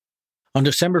On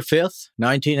December 5th,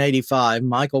 1985,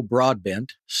 Michael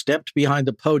Broadbent stepped behind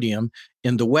the podium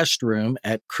in the West Room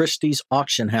at Christie's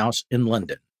Auction House in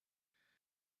London.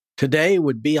 Today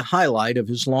would be a highlight of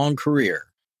his long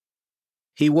career.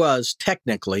 He was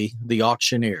technically the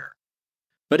auctioneer,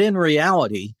 but in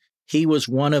reality, he was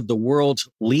one of the world's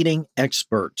leading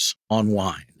experts on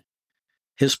wine.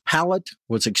 His palate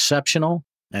was exceptional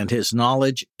and his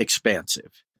knowledge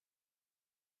expansive.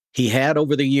 He had,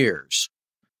 over the years,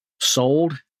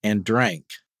 sold and drank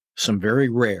some very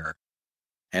rare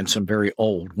and some very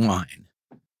old wine.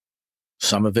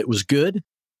 Some of it was good,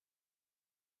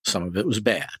 some of it was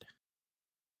bad.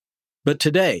 But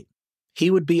today, he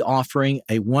would be offering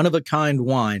a one-of-a-kind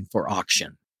wine for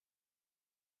auction.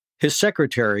 His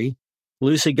secretary,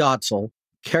 Lucy Gotzel,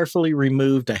 carefully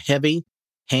removed a heavy,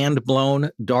 hand-blown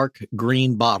dark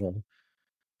green bottle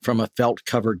from a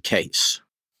felt-covered case.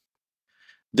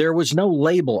 There was no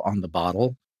label on the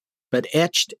bottle, but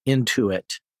etched into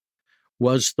it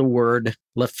was the word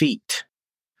Lafite,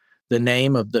 the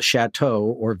name of the chateau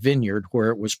or vineyard where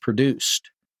it was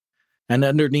produced. And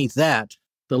underneath that,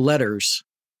 the letters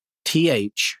TH.J.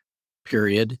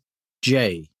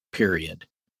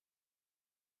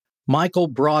 Michael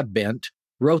Broadbent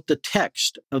wrote the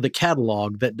text of the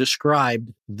catalog that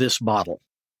described this bottle.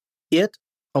 It,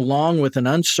 along with an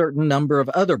uncertain number of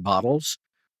other bottles,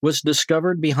 was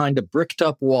discovered behind a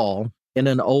bricked-up wall in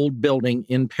an old building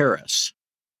in Paris.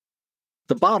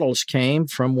 The bottles came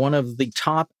from one of the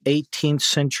top 18th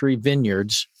century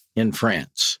vineyards in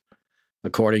France,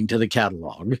 according to the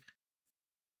catalog.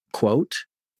 Quote,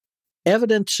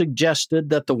 evidence suggested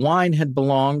that the wine had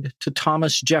belonged to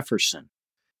Thomas Jefferson.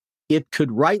 It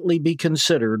could rightly be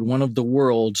considered one of the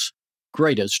world's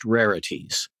greatest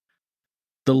rarities.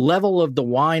 The level of the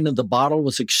wine in the bottle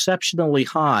was exceptionally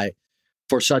high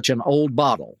for such an old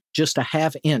bottle, just a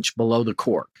half inch below the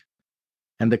cork.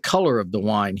 And the color of the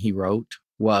wine, he wrote,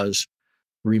 was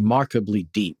remarkably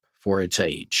deep for its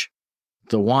age.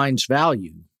 The wine's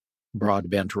value,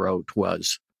 Broadbent wrote,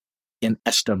 was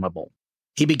inestimable.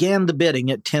 He began the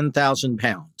bidding at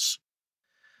 £10,000.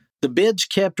 The bids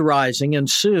kept rising, and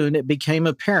soon it became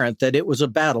apparent that it was a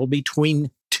battle between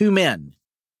two men.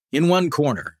 In one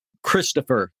corner,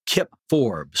 Christopher Kip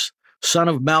Forbes, son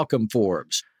of Malcolm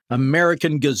Forbes,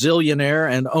 American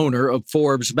gazillionaire and owner of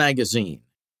Forbes magazine.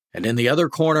 And in the other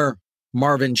corner,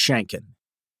 Marvin Shanken,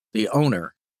 the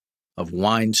owner of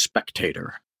Wine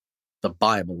Spectator, the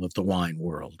Bible of the wine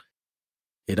world.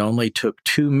 It only took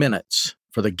 2 minutes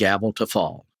for the gavel to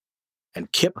fall,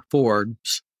 and Kip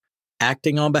Forbes,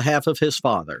 acting on behalf of his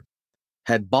father,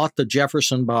 had bought the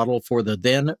Jefferson bottle for the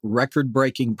then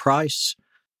record-breaking price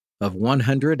of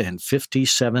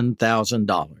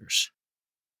 $157,000.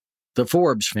 The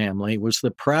Forbes family was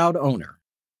the proud owner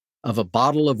of a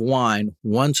bottle of wine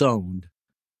once owned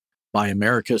by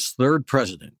America's third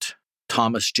president,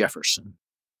 Thomas Jefferson.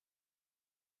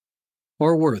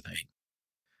 Or were they?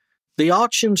 The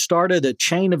auction started a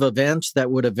chain of events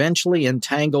that would eventually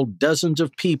entangle dozens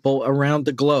of people around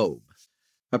the globe.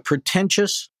 A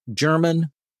pretentious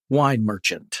German wine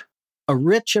merchant, a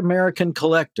rich American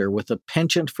collector with a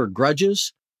penchant for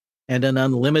grudges and an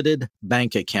unlimited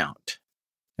bank account,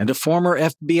 and a former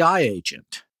FBI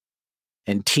agent,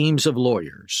 and teams of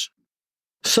lawyers.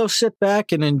 So sit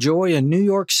back and enjoy a New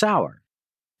York sour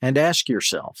and ask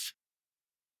yourself,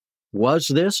 was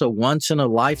this a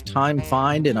once-in-a-lifetime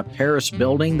find in a Paris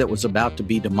building that was about to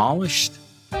be demolished?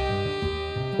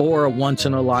 Or a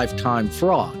once-in-a-lifetime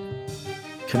fraud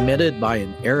committed by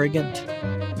an arrogant,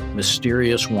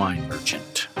 mysterious wine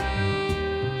merchant?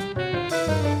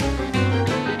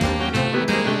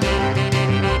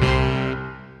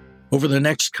 Over the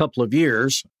next couple of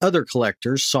years, other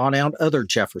collectors sought out other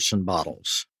Jefferson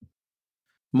bottles.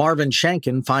 Marvin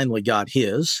Shanken finally got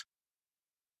his.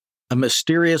 A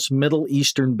mysterious Middle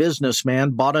Eastern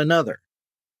businessman bought another.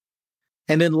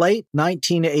 And in late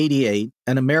 1988,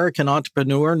 an American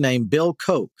entrepreneur named Bill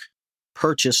Koch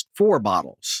purchased 4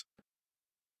 bottles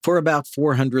for about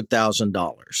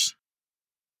 $400,000.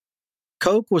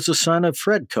 Koch was the son of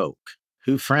Fred Koch,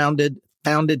 who founded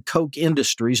Koch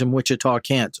Industries in Wichita,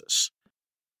 Kansas.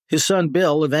 His son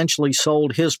Bill eventually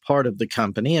sold his part of the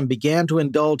company and began to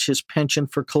indulge his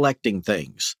penchant for collecting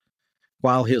things,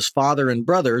 while his father and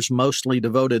brothers mostly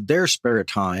devoted their spare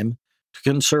time to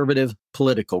conservative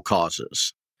political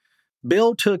causes.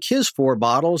 Bill took his 4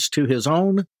 bottles to his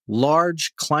own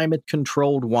large,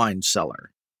 climate-controlled wine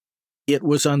cellar. It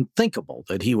was unthinkable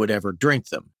that he would ever drink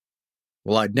them.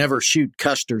 Well, I'd never shoot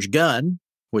Custer's gun,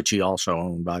 which he also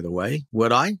owned, by the way,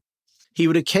 would I? He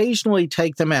would occasionally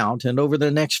take them out and over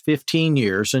the next 15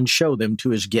 years and show them to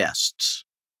his guests.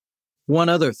 one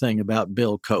other thing about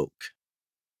Bill Koch.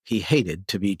 He hated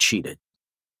to be cheated.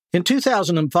 In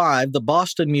 2005, the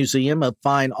Boston Museum of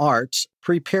Fine Arts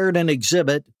prepared an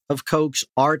exhibit of Koch's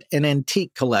art and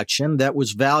antique collection that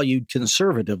was valued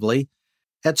conservatively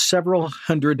at several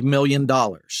 $100 million.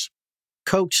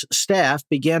 Koch's staff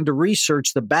began to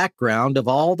research the background of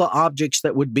all the objects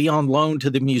that would be on loan to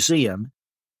the museum,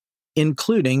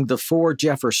 including the 4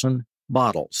 Jefferson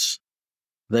bottles.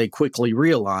 They quickly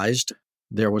realized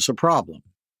there was a problem.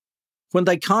 When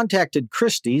they contacted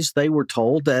Christie's, they were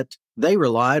told that they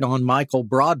relied on Michael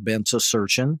Broadbent's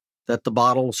assertion that the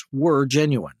bottles were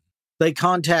genuine. They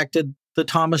contacted the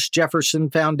Thomas Jefferson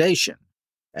Foundation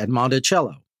at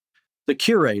Monticello. The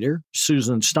curator,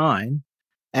 Susan Stein,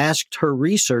 asked her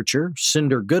researcher,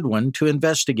 Cinder Goodwin, to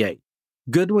investigate.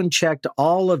 Goodwin checked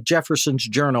all of Jefferson's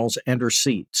journals and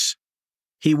receipts.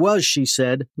 He was, she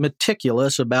said,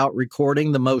 meticulous about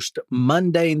recording the most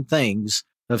mundane things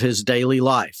of his daily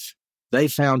life. They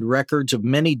found records of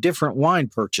many different wine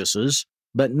purchases,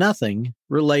 but nothing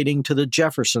relating to the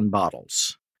Jefferson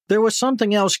bottles. There was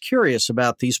something else curious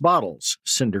about these bottles,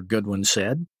 Cinder Goodwin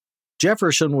said.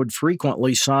 Jefferson would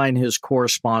frequently sign his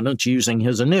correspondence using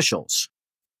his initials,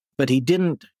 but he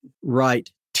didn't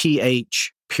write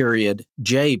Th.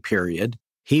 J.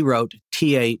 He wrote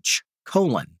Th:"J.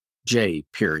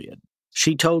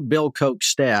 She told Bill Koch's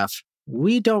staff,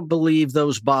 "We don't believe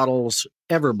those bottles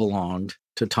ever belonged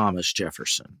to Thomas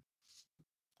Jefferson."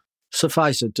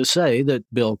 Suffice it to say that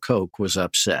Bill Koch was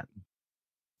upset.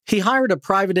 He hired a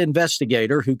private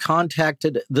investigator who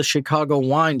contacted the Chicago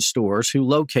wine stores who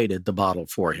located the bottle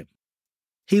for him.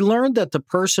 He learned that the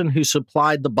person who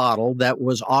supplied the bottle that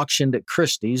was auctioned at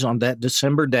Christie's on that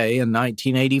December day in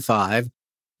 1985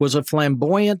 was a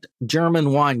flamboyant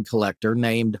German wine collector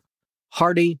named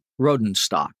Hardy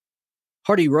Rodenstock.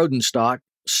 Hardy Rodenstock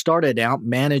started out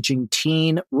managing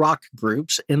teen rock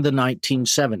groups in the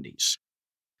 1970s.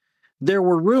 There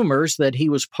were rumors that he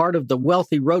was part of the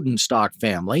wealthy Rodenstock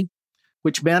family,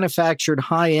 which manufactured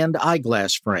high-end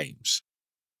eyeglass frames.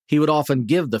 He would often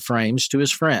give the frames to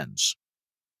his friends.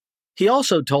 He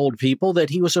also told people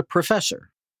that he was a professor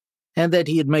and that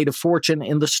he had made a fortune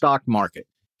in the stock market.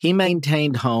 He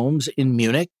maintained homes in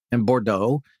Munich and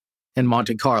Bordeaux and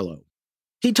Monte Carlo.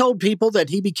 He told people that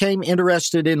he became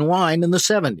interested in wine in the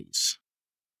 70s.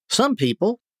 Some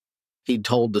people, he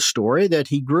told the story that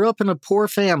he grew up in a poor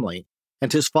family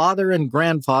and his father and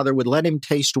grandfather would let him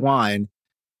taste wine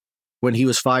when he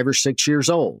was 5 or 6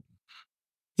 years old.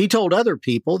 He told other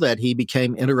people that he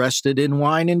became interested in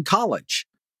wine in college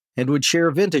and would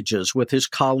share vintages with his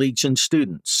colleagues and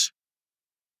students.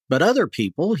 But other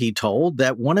people, he told,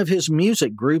 that one of his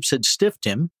music groups had stiffed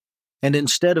him, and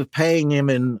instead of paying him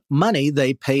in money,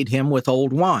 they paid him with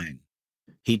old wine.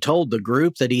 He told the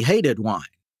group that he hated wine,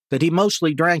 that he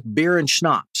mostly drank beer and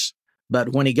schnapps, but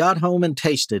when he got home and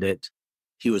tasted it,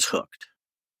 he was hooked.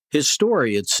 His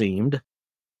story, it seemed,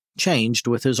 changed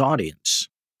with his audience.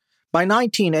 By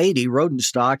 1980,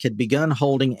 Rodenstock had begun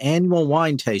holding annual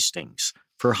wine tastings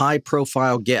for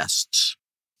high-profile guests.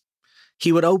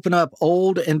 He would open up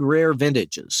old and rare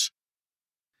vintages.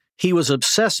 He was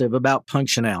obsessive about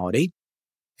punctuality,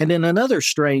 and in another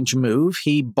strange move,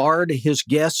 he barred his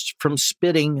guests from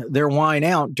spitting their wine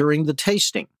out during the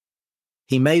tasting.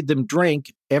 He made them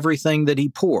drink everything that he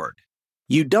poured.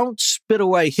 "You don't spit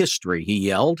away history," he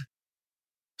yelled.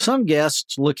 Some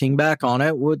guests, looking back on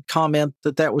it, would comment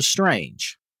that that was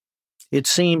strange. It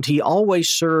seemed he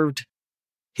always served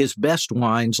his best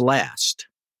wines last.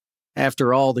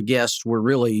 After all, the guests were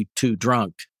really too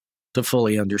drunk to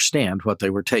fully understand what they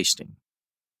were tasting.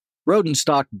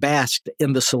 Rodenstock basked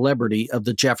in the celebrity of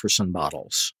the Jefferson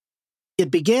bottles.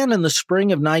 It began in the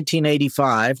spring of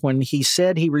 1985 when he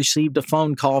said he received a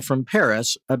phone call from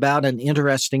Paris about an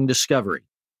interesting discovery.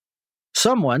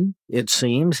 Someone, it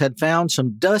seems, had found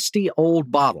some dusty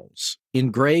old bottles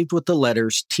engraved with the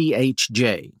letters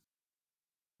THJ.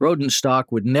 Rodenstock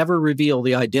would never reveal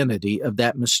the identity of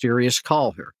that mysterious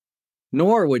caller,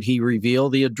 nor would he reveal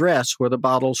the address where the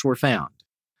bottles were found,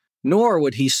 nor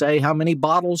would he say how many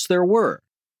bottles there were.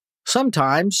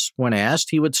 Sometimes, when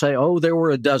asked, he would say, "Oh, there were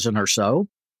a dozen or so."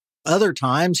 Other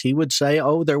times, he would say,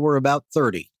 "Oh, there were about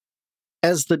 30.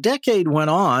 As the decade went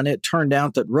on, it turned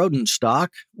out that Rodenstock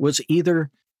was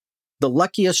either the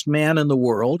luckiest man in the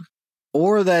world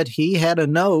or that he had a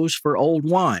nose for old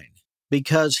wine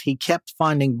because he kept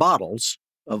finding bottles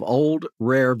of old,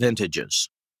 rare vintages.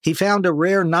 He found a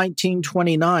rare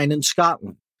 1929 in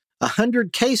Scotland,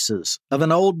 100 cases of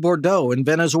an old Bordeaux in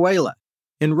Venezuela.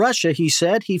 In Russia, he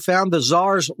said, he found the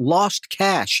Tsar's lost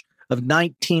cache of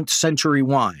 19th century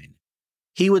wine.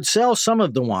 He would sell some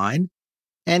of the wine,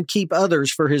 and keep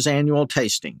others for his annual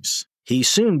tastings. He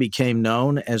soon became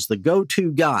known as the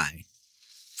go-to guy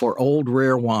for old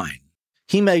rare wine.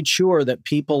 He made sure that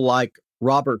people like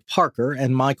Robert Parker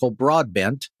and Michael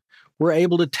Broadbent were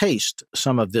able to taste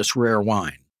some of this rare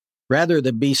wine. Rather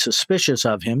than be suspicious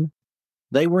of him,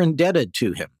 they were indebted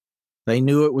to him. They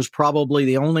knew it was probably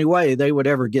the only way they would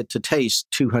ever get to taste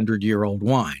 200-year-old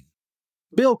wine.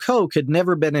 Bill Koch had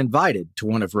never been invited to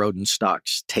one of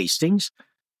Rodenstock's tastings,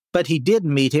 but he did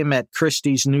meet him at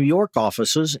Christie's New York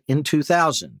offices in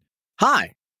 2000.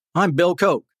 "Hi, I'm Bill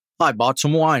Koch. I bought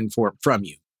some wine from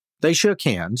you." They shook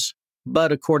hands,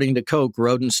 but according to Koch,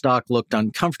 Rodenstock looked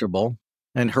uncomfortable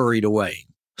and hurried away.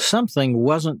 Something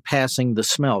wasn't passing the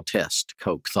smell test,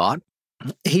 Koch thought.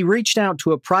 He reached out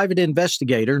to a private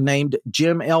investigator named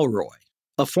Jim Elroy,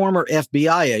 a former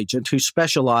FBI agent who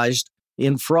specialized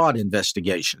in fraud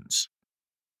investigations.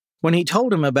 When he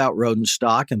told him about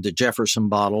Rodenstock and the Jefferson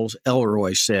bottles,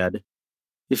 Elroy said,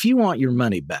 "If you want your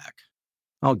money back,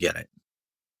 I'll get it."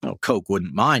 Well, Koch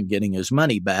wouldn't mind getting his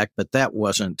money back, but that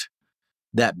wasn't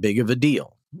that big of a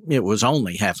deal. It was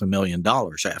only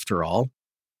 $500,000 after all.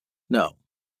 No,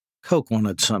 Koch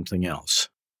wanted something else.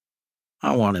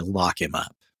 "I want to lock him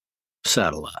up.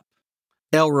 Settle up."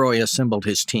 Elroy assembled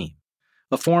his team: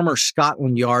 a former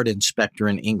Scotland Yard inspector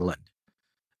in England,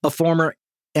 a former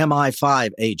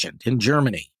MI5 agent in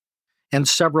Germany, and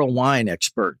several wine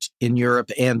experts in Europe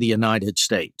and the United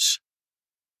States.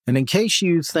 And in case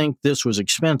you think this was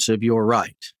expensive, you're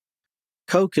right.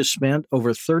 Koch has spent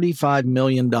over $35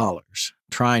 million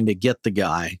trying to get the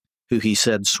guy who he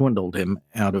said swindled him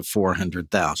out of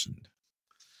 $400,000.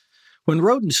 When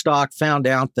Rodenstock found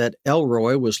out that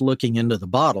Elroy was looking into the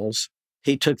bottles,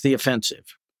 he took the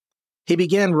offensive. He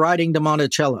began writing to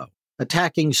Monticello,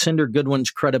 attacking Cinder Goodwin's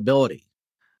credibility.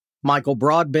 Michael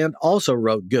Broadbent also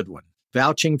wrote Goodwin,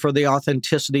 vouching for the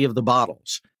authenticity of the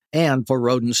bottles and for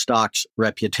Rodenstock's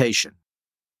reputation.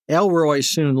 Elroy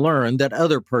soon learned that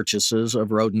other purchases of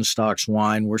Rodenstock's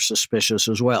wine were suspicious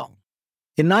as well.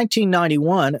 In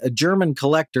 1991, a German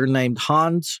collector named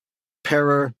Hans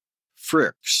Perer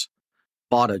Fricks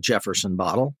bought a Jefferson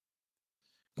bottle.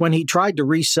 When he tried to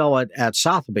resell it at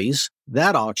Sotheby's,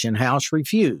 that auction house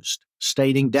refused,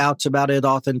 stating doubts about its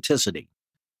authenticity.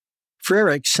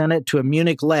 Frericks sent it to a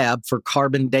Munich lab for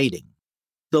carbon dating.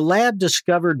 The lab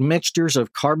discovered mixtures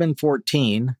of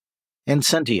carbon-14 and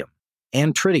centium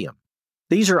and tritium.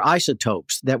 These are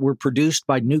isotopes that were produced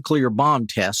by nuclear bomb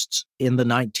tests in the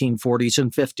 1940s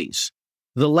and 50s.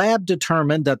 The lab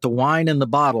determined that the wine in the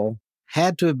bottle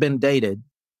had to have been dated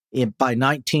by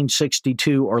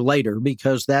 1962 or later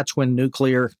because that's when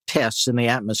nuclear tests in the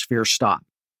atmosphere stopped.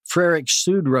 Frericks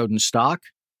sued Rodenstock,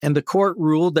 and the court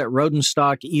ruled that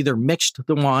Rodenstock either mixed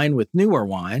the wine with newer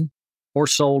wine or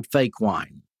sold fake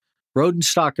wine.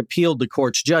 Rodenstock appealed the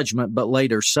court's judgment, but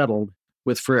later settled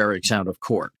with Frericks out of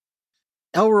court.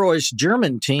 Elroy's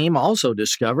German team also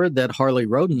discovered that Harley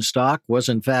Rodenstock was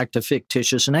in fact a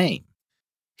fictitious name.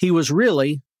 He was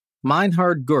really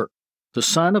Meinhard Gurk, the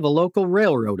son of a local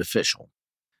railroad official.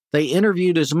 They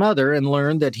interviewed his mother and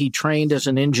learned that he trained as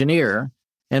an engineer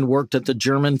and worked at the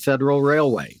German Federal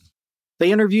Railway.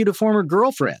 They interviewed a former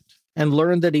girlfriend and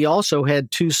learned that he also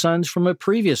had 2 sons from a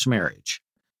previous marriage.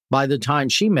 By the time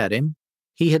she met him,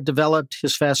 he had developed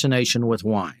his fascination with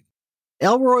wine.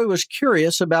 Elroy was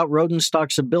curious about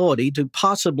Rodenstock's ability to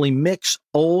possibly mix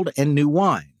old and new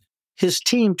wine. His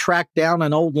team tracked down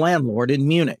an old landlord in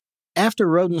Munich. After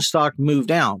Rodenstock moved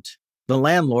out, the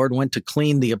landlord went to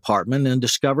clean the apartment and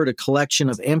discovered a collection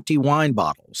of empty wine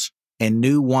bottles and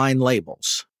new wine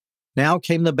labels. Now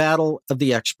came the battle of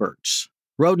the experts.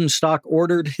 Rodenstock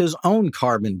ordered his own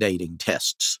carbon dating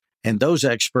tests, and those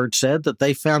experts said that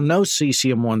they found no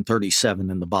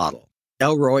cesium-137 in the bottle.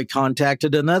 Elroy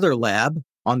contacted another lab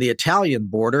on the Italian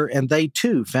border, and they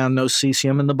too found no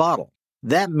cesium in the bottle.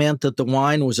 That meant that the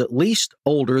wine was at least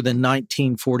older than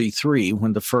 1943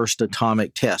 when the first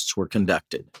atomic tests were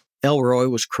conducted. Elroy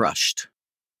was crushed.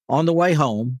 On the way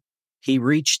home, he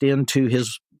reached into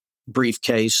his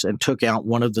briefcase and took out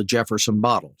one of the Jefferson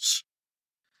bottles,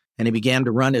 and he began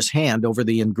to run his hand over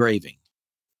the engraving.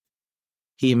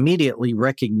 He immediately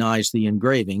recognized the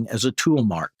engraving as a tool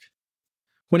mark.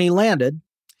 When he landed,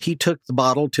 he took the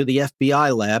bottle to the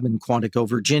FBI lab in Quantico,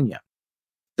 Virginia.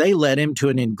 They led him to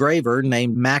an engraver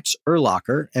named Max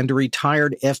Erlacher and a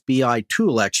retired FBI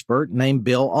tool expert named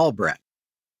Bill Albrecht.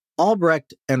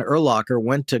 Albrecht and Erlacher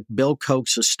went to Bill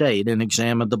Koch's estate and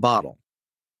examined the bottle.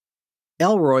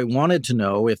 Elroy wanted to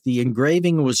know if the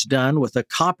engraving was done with a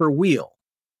copper wheel,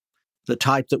 the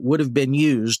type that would have been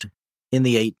used in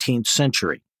the 18th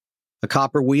century. A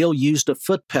copper wheel used a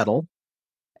foot pedal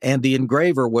and the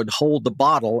engraver would hold the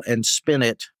bottle and spin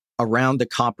it around the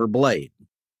copper blade.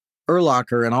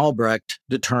 Erlacher and Albrecht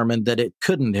determined that it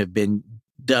couldn't have been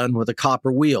done with a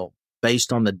copper wheel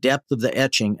based on the depth of the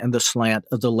etching and the slant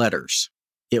of the letters.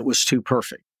 It was too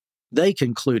perfect. They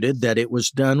concluded that it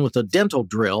was done with a dental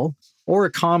drill or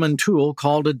a common tool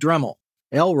called a Dremel.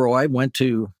 Elroy went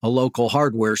to a local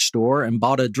hardware store and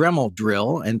bought a Dremel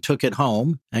drill and took it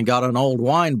home and got an old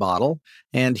wine bottle,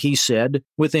 and he said,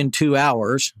 within 2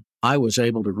 hours, I was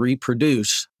able to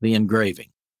reproduce the engraving.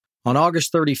 On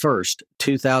August 31st,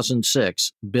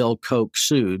 2006, Bill Koch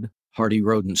sued Hardy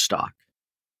Rodenstock.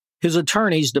 His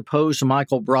attorneys deposed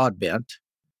Michael Broadbent,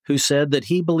 who said that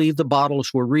he believed the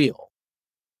bottles were real,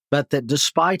 but that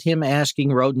despite him asking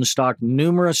Rodenstock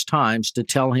numerous times to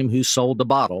tell him who sold the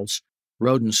bottles,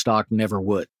 Rodenstock never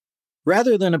would.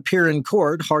 Rather than appear in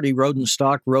court, Hardy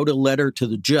Rodenstock wrote a letter to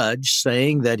the judge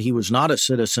saying that he was not a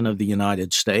citizen of the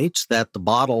United States, that the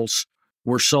bottles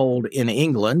were sold in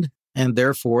England, and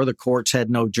therefore the courts had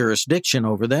no jurisdiction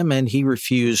over them, and he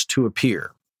refused to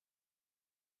appear.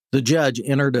 The judge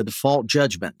entered a default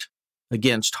judgment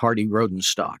against Hardy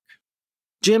Rodenstock.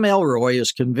 Jim Elroy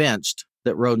is convinced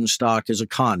that Rodenstock is a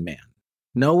con man.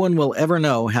 No one will ever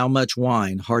know how much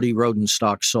wine Hardy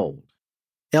Rodenstock sold.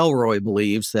 Elroy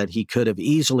believes that he could have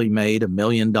easily made $1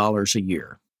 million a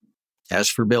year. As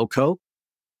for Bill Koch,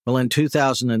 well, in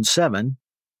 2007,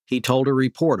 he told a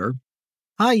reporter,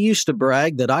 I used to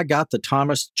brag that I got the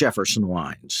Thomas Jefferson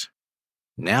wines.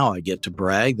 Now I get to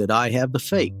brag that I have the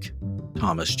fake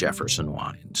Thomas Jefferson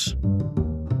wines.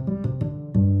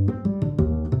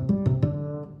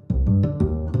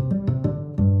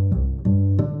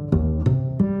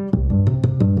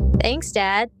 Thanks,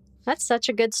 Dad. That's such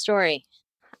a good story.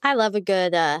 I love a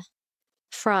good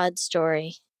fraud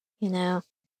story,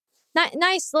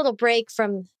 Nice little break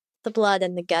from the blood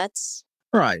and the guts.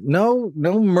 Right. No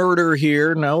murder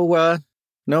here,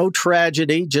 no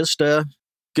tragedy, just a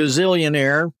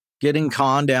gazillionaire getting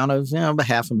conned down of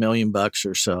 $500,000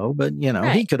 or so, but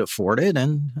Right. He could afford it,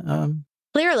 and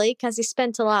clearly, because he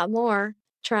spent a lot more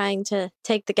trying to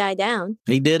take the guy down.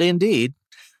 He did indeed.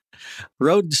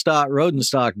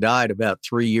 Rodenstock died about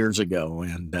 3 years ago,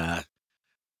 and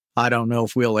I don't know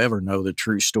if we'll ever know the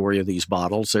true story of these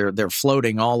bottles. They're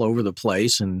floating all over the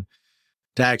place, and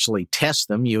to actually test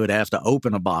them, you would have to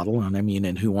open a bottle.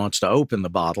 And who wants to open the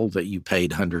bottle that you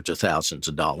paid hundreds of thousands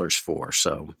of dollars for?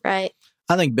 So right.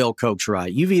 I think Bill Koch's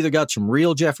right. You've either got some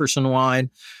real Jefferson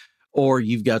wine or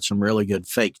you've got some really good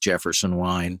fake Jefferson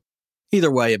wine. Either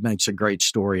way, it makes a great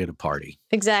story at a party.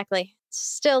 Exactly.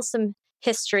 Still some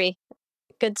history,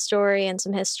 good story and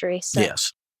some history. So.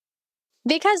 Yes.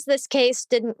 Because this case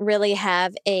didn't really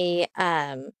have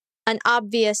an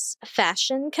obvious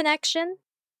fashion connection,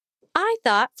 I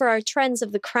thought for our Trends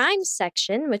of the Crime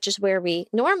section, which is where we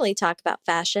normally talk about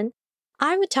fashion,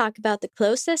 I would talk about the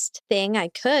closest thing I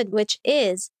could, which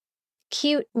is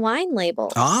cute wine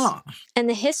labels and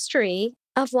the history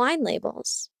of wine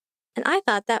labels. And I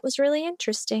thought that was really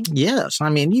interesting. Yes.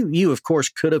 You of course,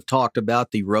 could have talked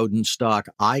about the Rodenstock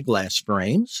eyeglass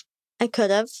frames. I could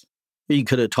have. You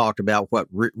could have talked about what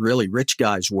really rich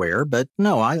guys wear, but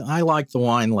no, I like the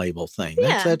wine label thing.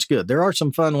 Yeah. That's good. There are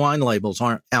some fun wine labels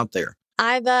out there.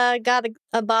 I've got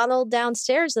a bottle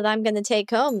downstairs that I'm going to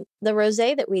take home, the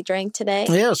rosé that we drank today.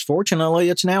 Yes, fortunately,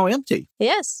 it's now empty.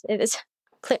 Yes, it is.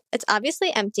 It's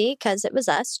obviously empty because it was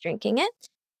us drinking it,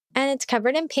 and it's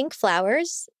covered in pink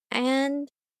flowers, and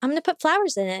I'm going to put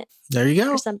flowers in it. There you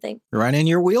go. Or something. Right in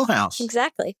your wheelhouse.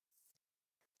 Exactly.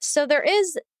 So there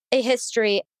is a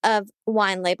history of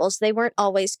wine labels. They weren't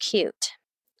always cute.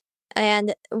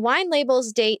 And wine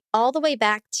labels date all the way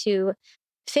back to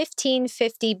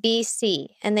 1550 BC,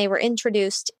 and they were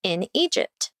introduced in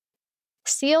Egypt.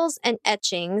 Seals and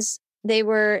etchings, they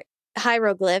were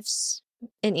hieroglyphs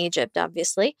in Egypt,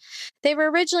 obviously. They were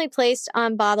originally placed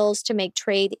on bottles to make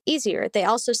trade easier. They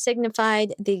also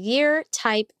signified the year,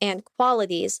 type, and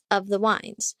qualities of the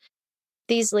wines.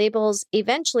 These labels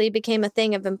eventually became a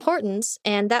thing of importance,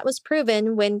 and that was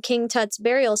proven when King Tut's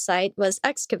burial site was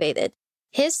excavated.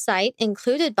 His site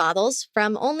included bottles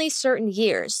from only certain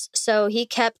years, so he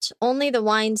kept only the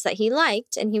wines that he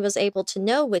liked, and he was able to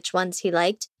know which ones he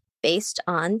liked based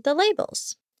on the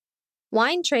labels.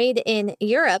 Wine trade in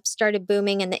Europe started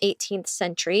booming in the 18th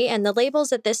century, and the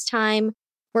labels at this time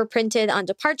were printed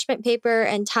onto parchment paper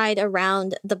and tied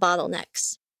around the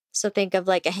bottlenecks. So think of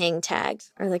like a hang tag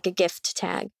or like a gift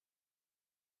tag.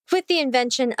 With the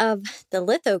invention of the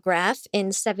lithograph in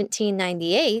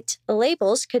 1798,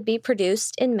 labels could be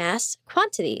produced in mass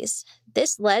quantities.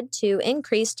 This led to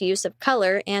increased use of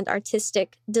color and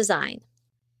artistic design.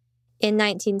 In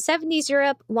 1970s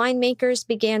Europe, winemakers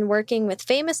began working with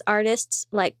famous artists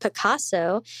like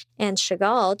Picasso and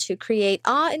Chagall to create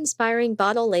awe-inspiring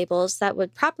bottle labels that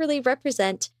would properly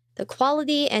represent the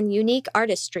quality and unique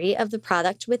artistry of the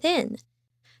product within.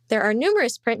 There are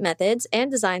numerous print methods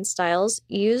and design styles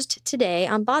used today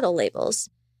on bottle labels.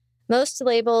 Most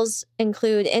labels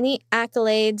include any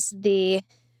accolades the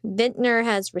vintner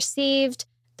has received,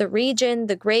 the region,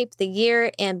 the grape, the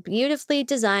year, and beautifully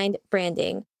designed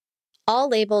branding. All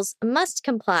labels must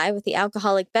comply with the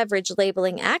Alcoholic Beverage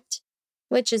Labeling Act,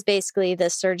 which is basically the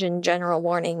Surgeon General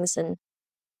warnings and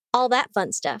all that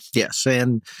fun stuff. Yes,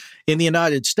 and in the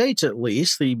United States, at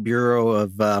least, the Bureau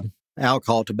of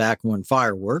Alcohol, Tobacco, and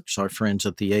Fireworks, our friends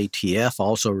at the ATF,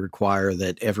 also require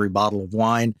that every bottle of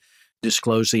wine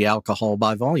disclose the alcohol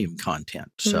by volume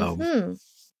content. So,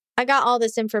 I got all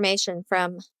this information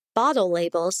from Bottle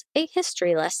Labels, a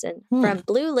history lesson from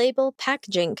Blue Label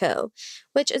Packaging Co.,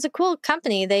 which is a cool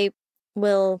company. They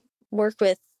will work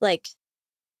with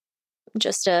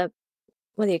just a,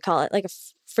 what do you call it? Like a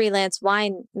freelance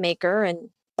winemaker and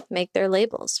make their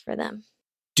labels for them.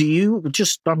 I'm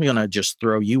going to just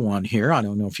throw you on here. I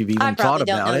don't know if you've even thought about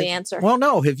it. I probably don't know the answer. Well,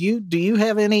 no. Do you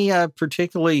have any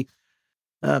particular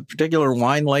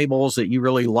wine labels that you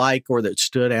really like or that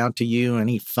stood out to you?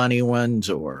 Any funny ones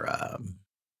or...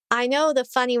 I know the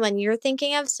funny one you're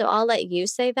thinking of, so I'll let you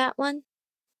say that one.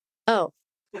 Oh,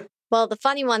 well, the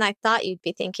funny one I thought you'd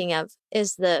be thinking of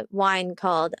is the wine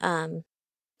called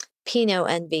Pinot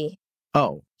Envy.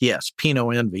 Oh, yes,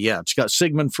 Pinot Envy. Yeah, it's got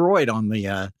Sigmund Freud on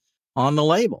the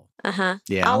label. Uh-huh.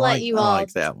 Yeah, I'll let you all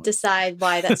decide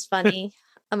why that's funny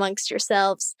amongst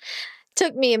yourselves.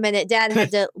 Took me a minute. Dad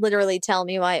had to literally tell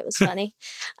me why it was funny.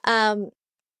 One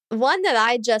that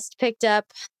I just picked up,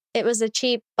 it was a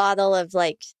cheap bottle of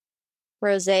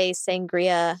rosé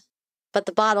sangria, but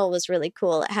the bottle was really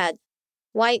cool. It had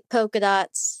white polka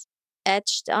dots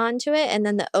etched onto it, and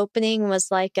then the opening was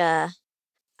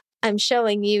I'm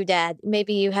showing you, Dad.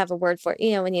 Maybe you have a word for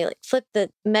it. When you flip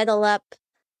the metal up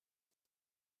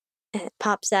and it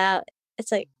pops out.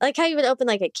 It's like how you would open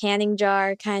a canning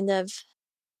jar, kind of.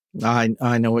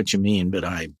 I know what you mean, but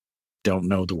I don't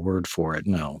know the word for it.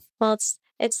 No. Well,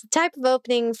 it's the type of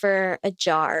opening for a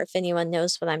jar, if anyone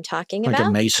knows what I'm talking about. Like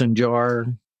a mason jar?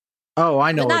 Oh,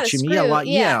 I know what you mean.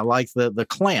 Like the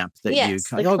clamp that you...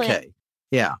 Okay, clamp.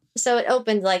 Yeah. So it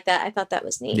opened like that. I thought that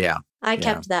was neat. Yeah. I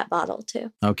kept that bottle,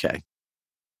 too. Okay.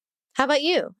 How about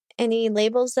you? Any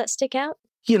labels that stick out?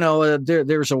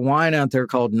 There's a wine out there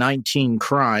called 19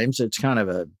 Crimes. It's kind of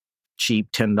a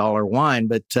cheap $10 wine,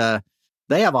 but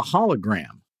they have a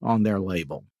hologram on their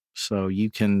label. So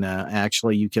you can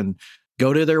you can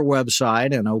go to their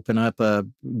website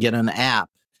and get an app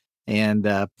and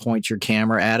point your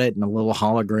camera at it, and a little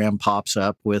hologram pops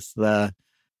up with,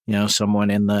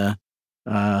 someone in the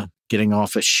getting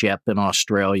off a ship in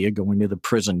Australia, going to the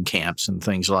prison camps and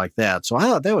things like that. So I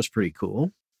thought that was pretty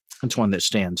cool. That's one that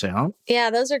stands out. Yeah,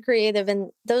 those are creative,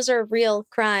 and those are real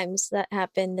crimes that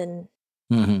happened, and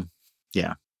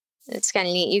yeah, it's kind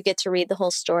of neat. You get to read the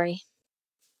whole story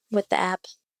with the app.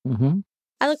 Mm-hmm.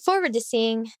 I look forward to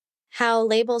seeing how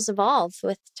labels evolve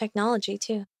with technology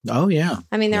too. Oh, yeah.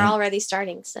 I mean, they're already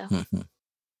starting, so. Mm-hmm.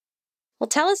 Well,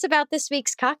 tell us about this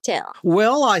week's cocktail.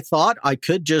 Well, I thought I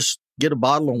could just get a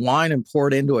bottle of wine and pour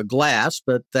it into a glass,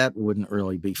 but that wouldn't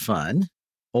really be fun.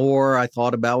 Or I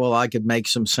thought about, I could make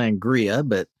some sangria,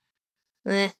 but,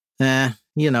 and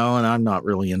I'm not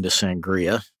really into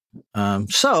sangria.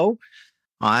 So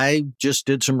I just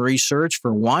did some research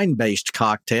for wine-based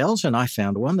cocktails, and I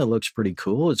found one that looks pretty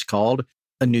cool. It's called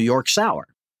a New York Sour.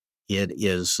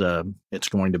 It's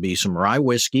going to be some rye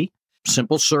whiskey,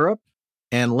 simple syrup,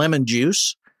 and lemon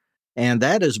juice. And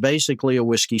that is basically a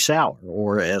whiskey sour,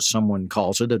 or as someone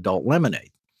calls it, adult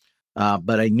lemonade.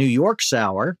 But a New York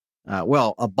sour,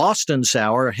 a Boston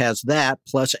sour has that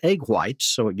plus egg whites,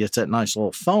 so it gets that nice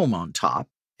little foam on top.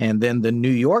 And then the New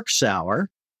York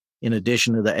sour, in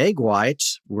addition to the egg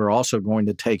whites, we're also going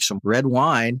to take some red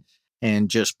wine and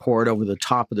just pour it over the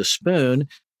top of the spoon,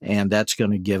 and that's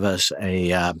going to give us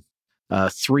a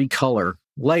 3-color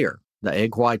layer. The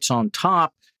egg whites on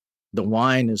top, the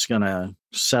wine is going to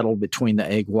settle between the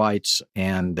egg whites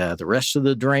and the rest of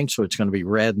the drink, so it's going to be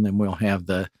red, and then we'll have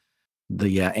the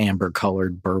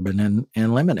amber-colored bourbon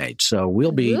and lemonade. So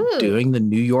we'll be doing the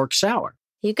New York Sour.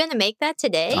 You going to make that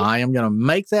today? I am going to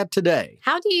make that today.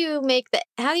 How do you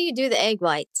do the egg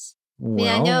whites?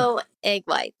 I know egg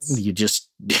whites. You just...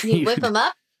 You whip them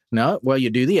up? No, you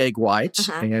do the egg whites,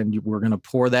 and we're going to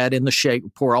pour that in the shake,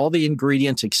 pour all the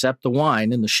ingredients except the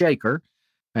wine in the shaker,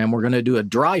 and we're going to do a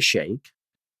dry shake.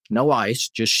 no ice.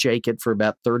 Just shake it for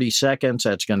about 30 seconds.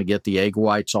 That's going to get the egg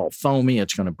whites all foamy.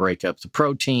 It's going to break up the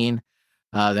protein.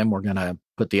 Then we're going to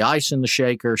put the ice in the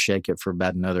shaker, shake it for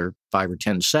about another 5 or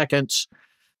 10 seconds,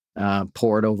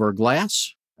 pour it over a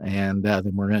glass, and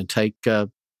then we're going to take the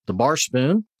bar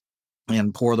spoon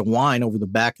and pour the wine over the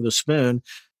back of the spoon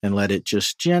and let it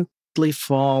just gently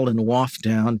fall and waft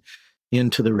down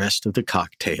into the rest of the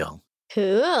cocktail.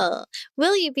 Cool.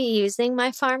 Will you be using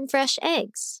my farm fresh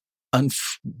eggs?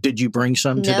 Did you bring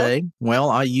some today? Well,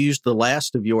 I used the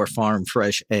last of your farm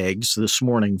fresh eggs this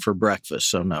morning for breakfast.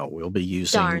 So no, we'll be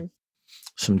using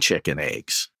some chicken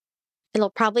eggs. It'll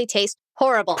probably taste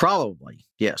horrible. Probably,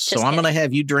 yes. Just so I'm kidding. going to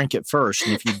have you drink it first.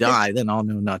 And if you die, then I'll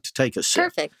know not to take a sip.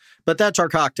 Perfect. But that's our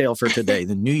cocktail for today,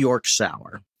 the New York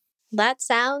Sour. That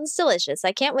sounds delicious.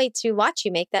 I can't wait to watch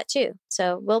you make that too.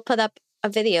 So we'll put up a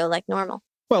video like normal.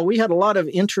 Well, we had a lot of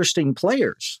interesting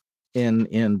players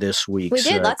in this week's We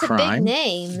did. Lots crime. of big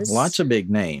names. Lots of big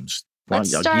names.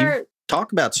 Let's You start.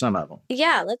 talk about some of them.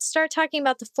 Yeah, let's start talking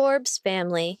about the Forbes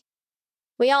family.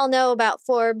 We all know about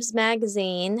Forbes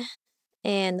magazine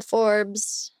and the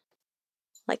Forbes,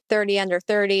 like 30 under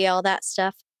 30, all that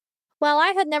stuff. Well,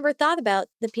 I had never thought about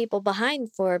the people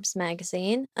behind Forbes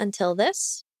magazine until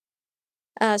this.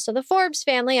 So the Forbes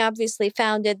family obviously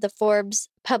founded the Forbes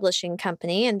Publishing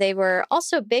Company, and they were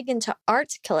also big into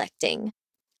art collecting.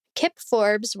 Kip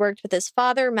Forbes worked with his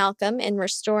father, Malcolm, in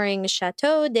restoring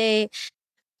Chateau de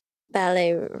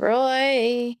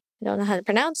Balleroy, I don't know how to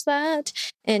pronounce that,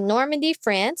 in Normandy,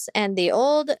 France, and the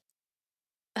old...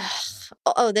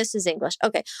 this is English.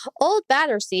 Okay. Old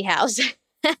Battersea House.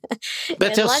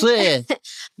 Battersea.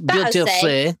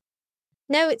 Battersea.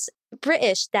 No, it's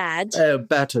British, Dad. Oh,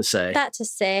 Battersea.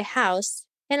 Battersea House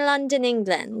in London,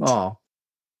 England. Oh,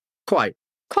 quite.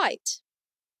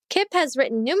 Kip has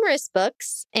written numerous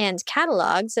books and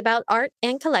catalogs about art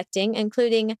and collecting,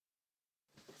 including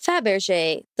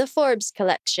Fabergé, the Forbes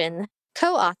Collection,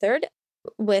 co-authored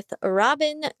with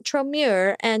Robin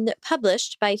Tromure and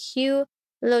published by Hugh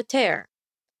Loutre.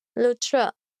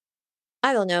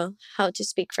 I don't know how to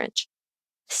speak French.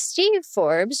 Steve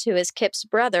Forbes, who is Kip's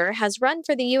brother, has run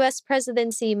for the U.S.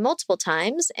 presidency multiple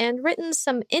times and written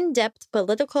some in-depth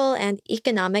political and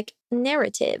economic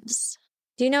narratives.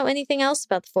 Do you know anything else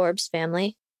about the Forbes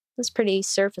family? It's pretty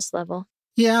surface level.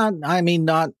 Yeah, I mean,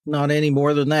 not any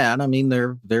more than that. I mean,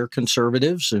 they're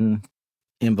conservatives and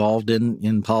involved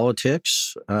in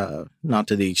politics, not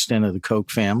to the extent of the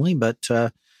Koch family, but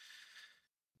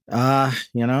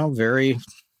very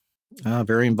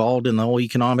involved in the whole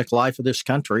economic life of this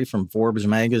country, from Forbes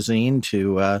magazine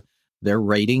to their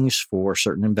ratings for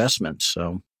certain investments.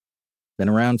 So, been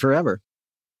around forever.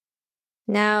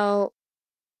 Now,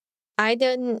 I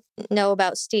didn't know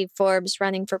about Steve Forbes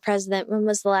running for president. When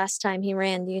was the last time he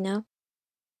ran? Do you know?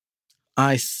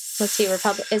 Is he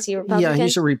Republican? Yeah,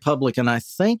 he's a Republican. I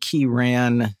think he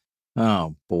ran.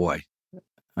 Oh boy,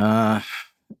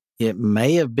 he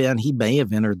may have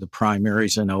entered the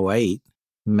primaries in 2008.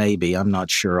 Maybe. I'm not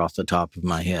sure off the top of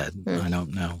my head. I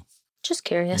don't know. Just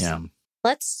curious. Yeah.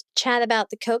 Let's chat about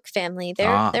the Koch family.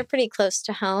 They're pretty close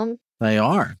to home. They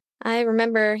are. I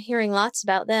remember hearing lots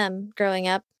about them growing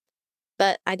up,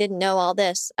 but I didn't know all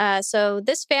this. So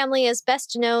this family is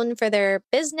best known for their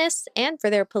business and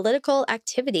for their political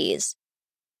activities,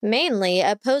 mainly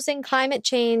opposing climate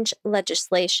change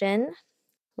legislation.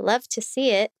 Love to see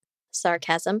it.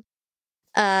 Sarcasm.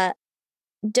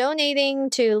 Donating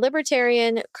to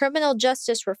libertarian criminal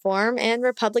justice reform and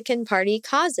Republican Party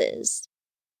causes.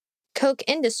 Koch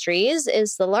Industries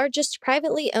is the largest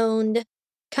privately owned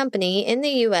company in the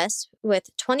U.S.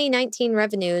 with 2019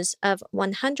 revenues of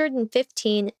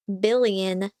 $115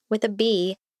 billion with a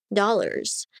B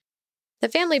dollars. The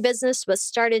family business was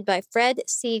started by Fred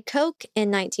C. Koch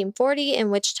in 1940 in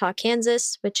Wichita,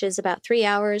 Kansas, which is about 3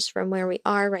 hours from where we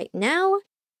are right now.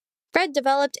 Fred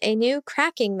developed a new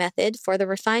cracking method for the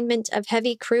refinement of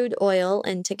heavy crude oil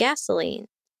into gasoline.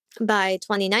 By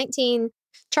 2019,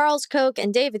 Charles Koch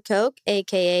and David Koch,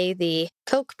 aka the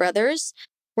Koch brothers,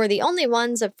 were the only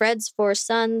ones of Fred's 4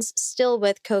 sons still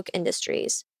with Koch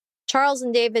Industries. Charles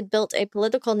and David built a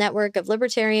political network of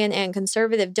libertarian and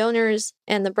conservative donors,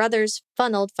 and the brothers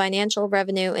funneled financial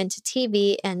revenue into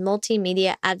TV and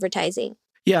multimedia advertising.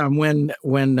 Yeah, and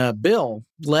when Bill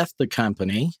left the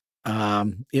company,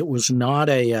 it was not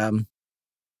a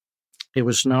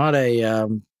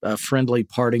friendly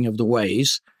parting of the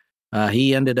ways.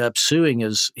 He ended up suing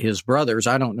his brothers.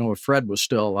 I don't know if Fred was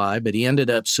still alive, but he ended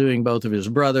up suing both of his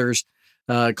brothers,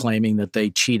 claiming that they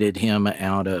cheated him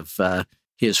out of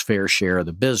his fair share of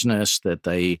the business, that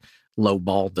they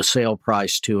lowballed the sale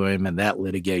price to him, and that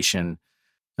litigation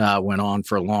went on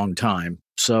for a long time.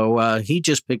 So he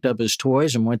just picked up his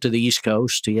toys and went to the East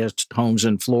Coast. He has homes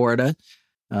in Florida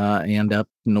and up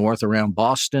north around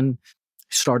Boston.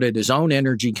 Started his own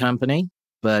energy company,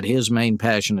 but his main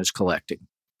passion is collecting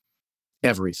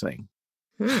everything.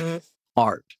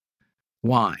 Art,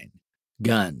 wine,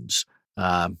 guns.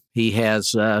 He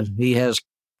has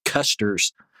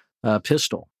Custer's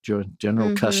pistol,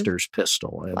 General Custer's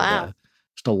pistol, and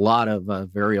just a lot of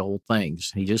very old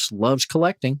things. He just loves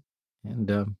collecting,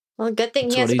 and well, good thing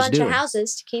he has a bunch of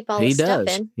houses to keep all his stuff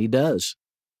in. He does.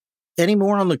 Any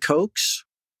more on the Kochs?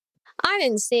 I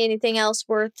didn't see anything else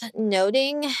worth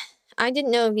noting. I didn't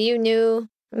know if you knew.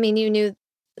 I mean, you knew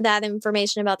that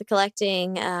information about the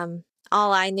collecting.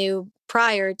 All I knew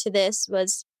prior to this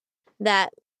was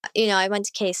that, I went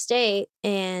to K-State,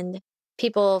 and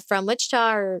people from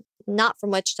Wichita, or not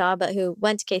from Wichita, but who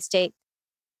went to K-State,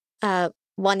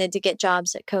 wanted to get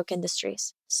jobs at Koch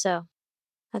Industries. So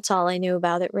that's all I knew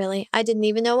about it, really. I didn't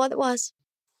even know what it was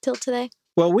till today.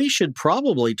 Well, we should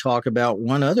probably talk about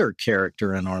one other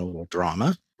character in our little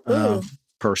drama.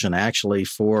 Person actually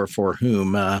for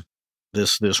whom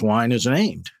this wine is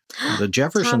named. The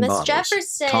Jefferson bottles.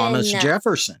 Thomas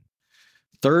Jefferson.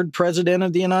 Third president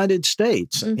of the United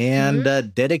States and a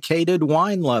dedicated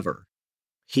wine lover.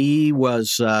 He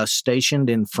was stationed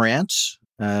in France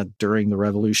during the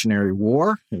Revolutionary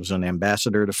War. He was an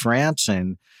ambassador to France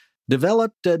and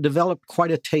developed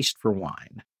quite a taste for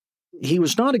wine. He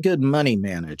was not a good money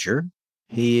manager.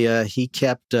 He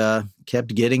kept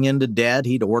getting into debt.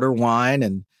 He'd order wine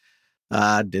and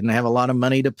didn't have a lot of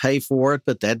money to pay for it,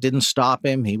 but that didn't stop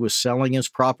him. He was selling his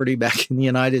property back in the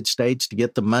United States to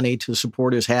get the money to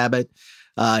support his habit.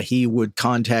 He would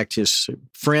contact his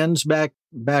friends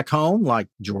back home, like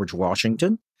George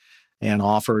Washington, and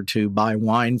offer to buy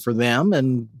wine for them.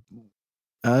 And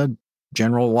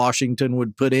General Washington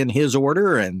would put in his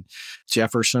order, and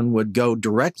Jefferson would go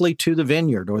directly to the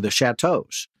vineyard or the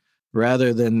chateaus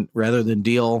rather than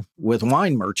deal with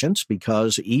wine merchants,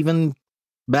 because even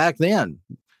back then,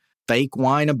 fake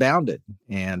wine abounded.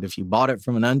 And if you bought it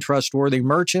from an untrustworthy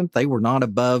merchant, they were not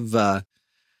above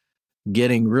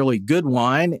getting really good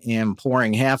wine and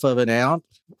pouring half of it out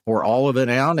or all of it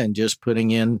out and just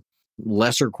putting in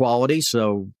lesser quality.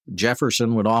 So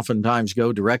Jefferson would oftentimes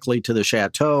go directly to the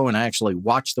chateau and actually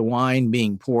watch the wine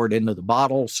being poured into the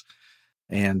bottles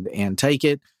and take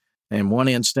it. In one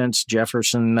instance,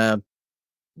 Jefferson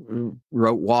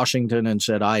wrote Washington and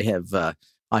said, I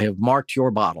have marked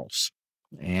your bottles.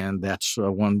 And that's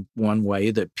one way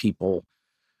that people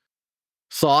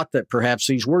thought that perhaps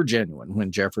these were genuine,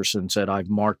 when Jefferson said, I've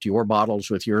marked your bottles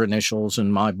with your initials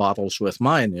and my bottles with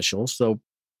my initials. So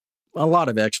a lot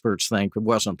of experts think it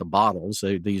wasn't the bottles.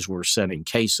 These were sent in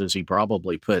cases. He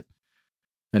probably put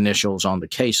initials on the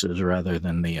cases rather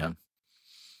than the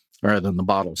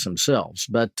bottles themselves.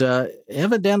 But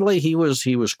evidently he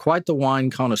was quite the wine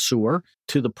connoisseur,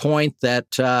 to the point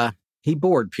that he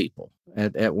bored people.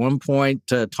 At one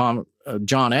point,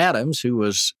 John Adams, who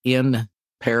was in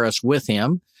Paris with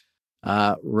him,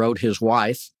 wrote his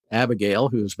wife, Abigail,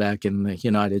 who was back in the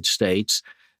United States,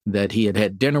 that he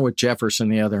had dinner with Jefferson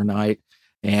the other night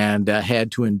and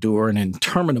had to endure an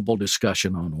interminable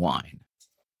discussion on wine.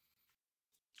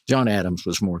 John Adams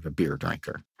was more of a beer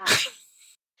drinker.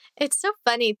 It's so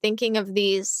funny thinking of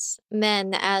these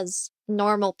men as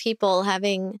normal people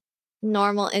having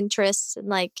normal interests and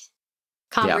like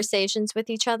conversations with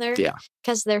each other. Yeah.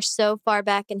 Because they're so far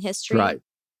back in history. Right.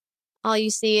 All you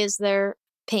see is their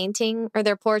painting or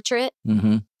their portrait.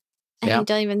 Mm-hmm. And you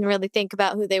don't even really think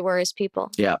about who they were as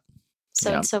people. Yeah.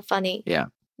 So it's so funny. Yeah.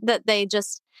 That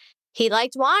he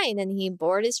liked wine and he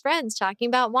bored his friends talking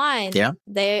about wine. Yeah.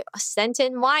 They sent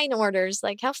in wine orders.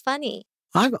 Like, how funny.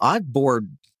 I've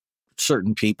bored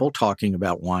certain people talking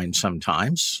about wine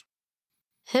sometimes.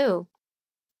 Who?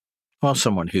 Well,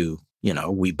 someone who,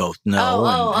 we both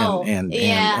know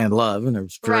and love, and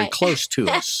is very close to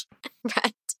us.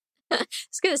 Right. I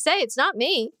was going to say, it's not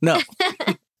me. No.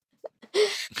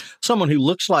 Someone who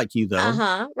looks like you, though.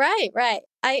 Uh-huh. Right.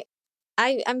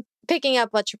 I'm picking up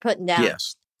what you're putting down.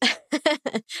 Yes.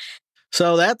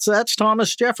 So that's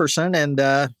Thomas Jefferson. And,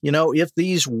 if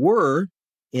these were,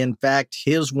 in fact,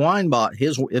 his wine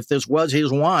if this was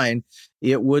his wine,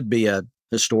 it would be a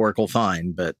historical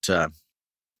find. But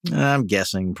I'm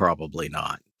guessing probably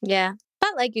not. Yeah.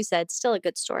 But like you said, still a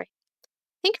good story.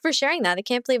 Thank you for sharing that. I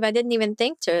can't believe I didn't even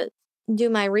think to do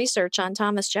my research on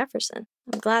Thomas Jefferson.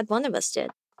 I'm glad one of us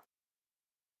did.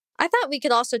 I thought we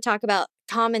could also talk about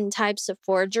common types of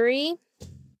forgery,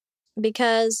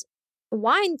 because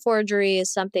wine forgery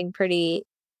is something pretty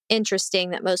interesting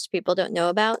that most people don't know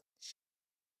about.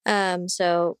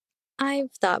 So I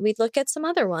thought we'd look at some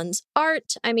other ones.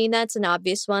 Art, I mean, that's an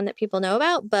obvious one that people know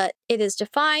about, but it is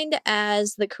defined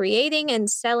as the creating and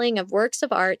selling of works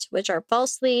of art which are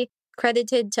falsely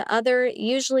credited to other,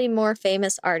 usually more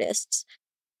famous artists.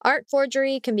 Art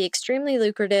forgery can be extremely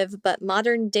lucrative, but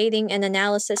modern dating and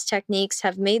analysis techniques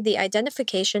have made the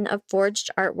identification of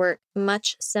forged artwork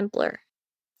much simpler.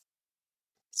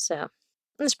 So,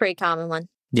 that's a pretty common one.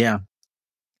 Yeah.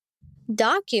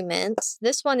 Documents.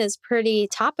 This one is pretty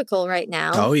topical right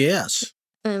now. Oh, yes.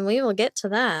 And we will get to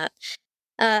that.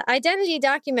 Identity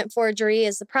document forgery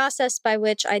is the process by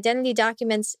which identity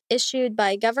documents issued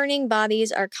by governing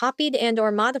bodies are copied and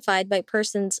or modified by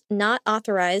persons not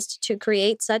authorized to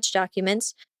create such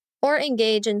documents or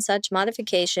engage in such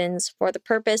modifications for the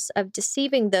purpose of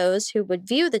deceiving those who would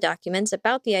view the documents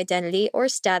about the identity or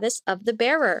status of the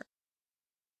bearer.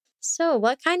 So,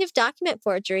 what kind of document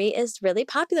forgery is really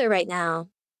popular right now?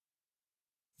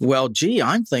 Well, gee,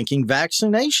 I'm thinking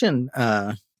vaccination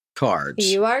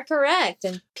cards. You are correct,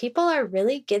 and people are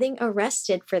really getting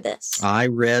arrested for this. I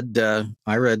read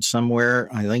somewhere,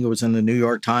 I think it was in the New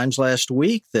York Times last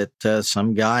week, that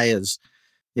some guy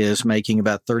is making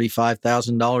about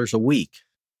 $35,000 a week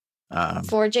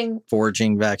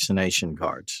forging vaccination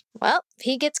cards. Well, if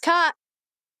he gets caught,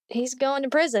 he's going to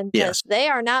prison because Yes. they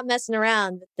are not messing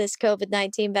around with this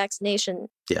COVID-19 vaccination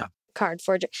card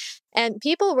forgery. And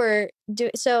people were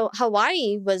so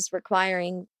Hawaii was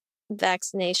requiring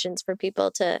vaccinations for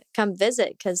people to come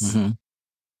visit because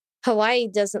Hawaii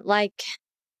doesn't like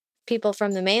people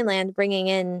from the mainland bringing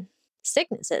in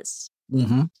sicknesses.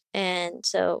 And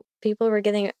so people were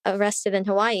getting arrested in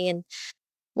Hawaii. And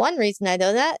one reason I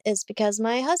know that is because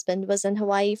my husband was in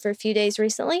Hawaii for a few days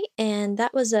recently, and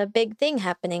that was a big thing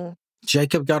happening.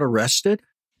 Jacob got arrested?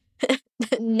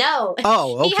 No.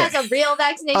 Oh, okay. He has a real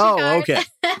vaccination card. Oh,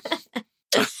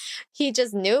 okay. He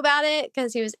just knew about it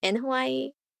because he was in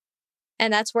Hawaii.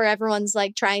 And that's where everyone's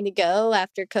like trying to go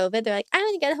after COVID. They're like, I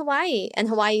want to go to Hawaii. And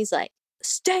Hawaii's like,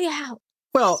 stay out.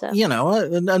 Well,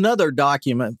 another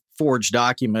forged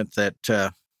document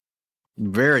that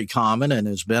very common and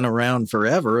has been around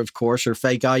forever, of course, are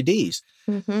fake IDs.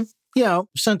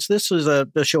 Since this is a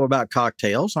show about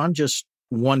cocktails, I'm just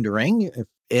wondering if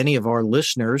any of our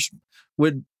listeners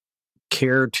would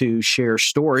care to share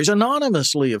stories,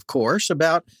 anonymously, of course,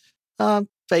 about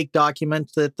fake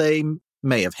documents that they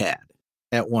may have had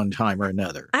at one time or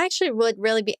another. I actually would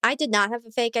really be. I did not have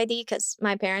a fake ID because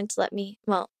my parents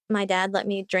my dad let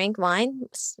me drink wine,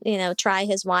 try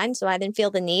his wine. So I didn't feel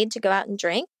the need to go out and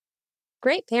drink.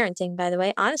 Great parenting, by the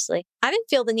way. Honestly, I didn't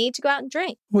feel the need to go out and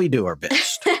drink. We do our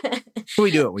best.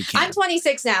 We do what we can. I'm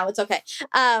 26 now. It's okay.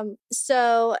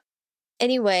 So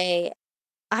anyway,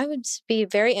 I would be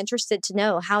very interested to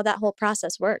know how that whole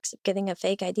process works of getting a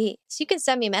fake ID. So you can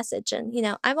send me a message and,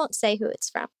 I won't say who it's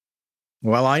from.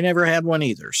 Well, I never had one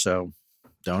either, so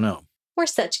don't know. We're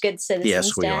such good citizens,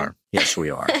 Yes, we Dad. are. Yes,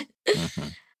 we are.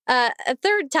 A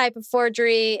third type of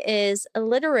forgery is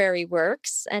literary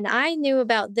works. And I knew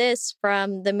about this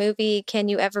from the movie Can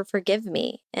You Ever Forgive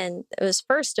Me? And it was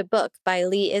first a book by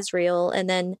Lee Israel, and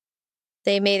then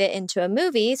they made it into a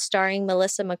movie starring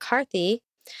Melissa McCarthy.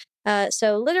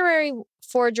 So literary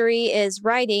forgery is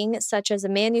writing, such as a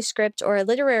manuscript or a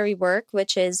literary work,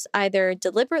 which is either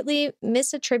deliberately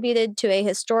misattributed to a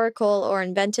historical or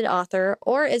invented author,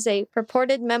 or is a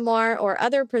purported memoir or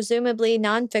other presumably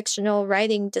non-fictional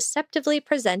writing deceptively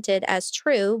presented as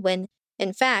true when,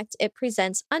 in fact, it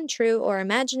presents untrue or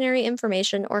imaginary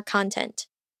information or content.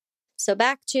 So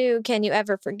back to Can You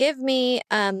Ever Forgive Me?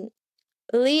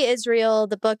 Lee Israel,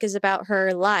 the book is about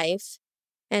her life,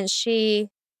 and she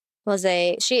is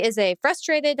a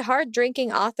frustrated,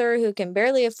 hard-drinking author who can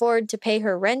barely afford to pay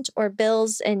her rent or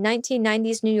bills in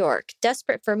 1990s New York.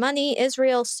 Desperate for money,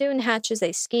 Israel soon hatches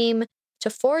a scheme to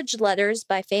forge letters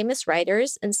by famous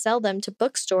writers and sell them to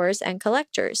bookstores and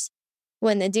collectors.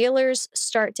 When the dealers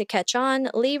start to catch on,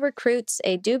 Lee recruits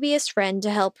a dubious friend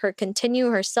to help her continue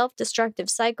her self-destructive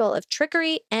cycle of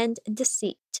trickery and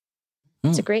deceit.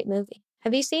 It's a great movie.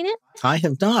 Have you seen it? I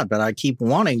have not, but I keep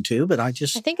wanting to, but I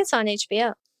think it's on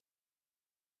HBO.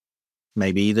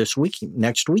 Maybe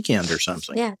next weekend or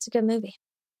something. Yeah, it's a good movie.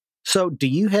 So do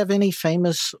you have any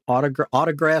famous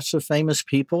autographs of famous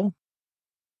people?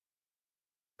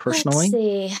 Personally? Let's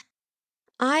see.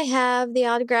 I have the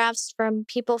autographs from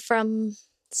people from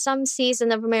some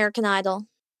season of American Idol.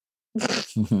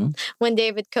 When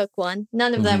David Cook won.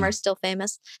 None of them are still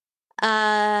famous.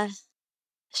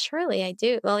 Surely I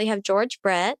do. Well, you have George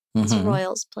Brett as a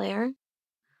Royals player.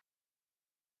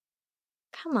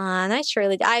 Come on,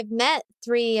 I've met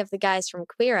 3 of the guys from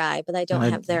Queer Eye, but I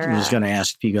don't have their. I was going to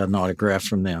ask if you got an autograph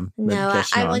from them. No,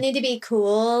 I wanted to be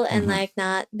cool and like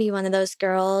not be one of those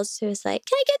girls who's like,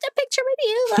 "Can I get a picture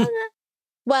with you?"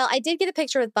 Well, I did get a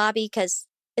picture with Bobby because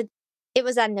it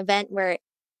was at an event where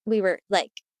we were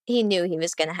like, he knew he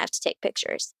was going to have to take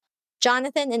pictures.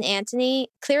 Jonathan and Anthony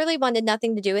clearly wanted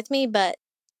nothing to do with me, but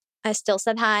I still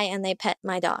said hi and they pet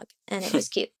my dog and it was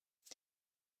cute.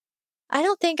 I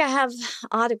don't think I have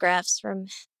autographs from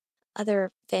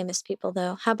other famous people,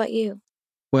 though. How about you?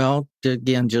 Well,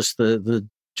 again, just the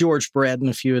George Brett and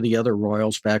a few of the other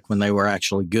royals back when they were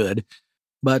actually good.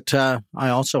 But I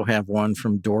also have one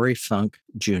from Dory Funk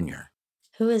Jr.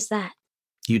 Who is that?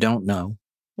 You don't know?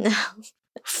 No.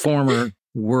 Former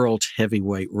world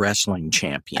heavyweight wrestling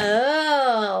champion.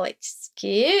 Oh,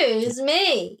 excuse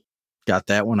me. Got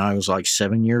that when I was like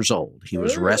 7 years old. He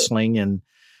was wrestling in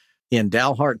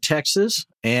Dalhart, Texas,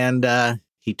 and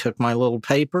he took my little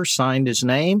paper, signed his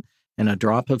name, and a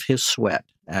drop of his sweat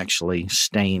actually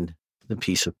stained the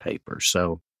piece of paper.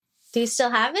 So, do you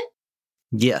still have it?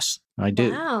 Yes, I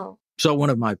do. Wow. So one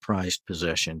of my prized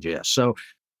possessions, yes. So,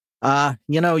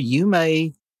 you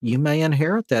may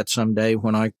inherit that someday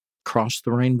when I cross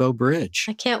the Rainbow Bridge.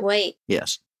 I can't wait.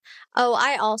 Yes. Oh,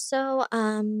 I also,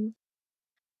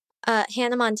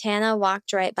 Hannah Montana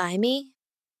walked right by me,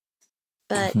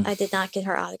 but I did not get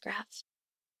her autograph.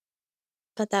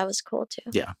 But that was cool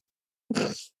too. Yeah.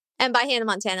 And by Hannah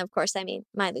Montana, of course, I mean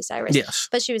Miley Cyrus. Yes.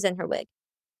 But she was in her wig.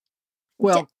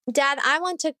 Well, Dad, I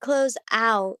want to close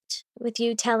out with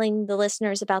you telling the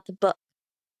listeners about the book.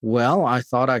 Well, I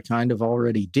thought I kind of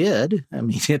already did. I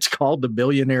mean, it's called The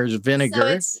Billionaire's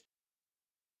Vinegar. So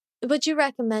would you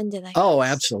recommend it? Oh,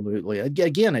 absolutely.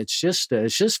 Again, it's just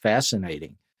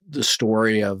fascinating. The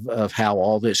story of how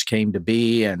all this came to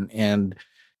be. And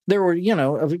there were,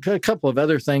 a couple of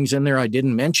other things in there I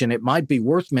didn't mention. It might be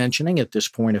worth mentioning at this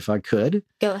point if I could.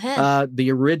 Go ahead.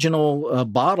 The original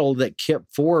bottle that Kip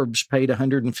Forbes paid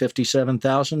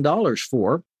 $157,000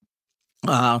 for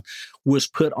was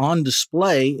put on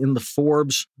display in the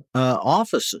Forbes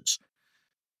offices.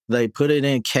 They put it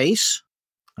in a case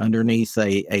underneath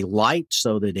a light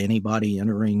so that anybody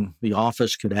entering the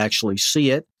office could actually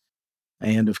see it.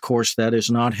 And of course, that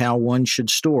is not how one should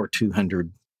store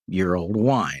 200-year-old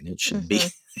wine. It should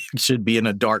be in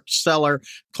a dark cellar,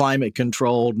 climate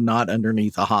controlled, not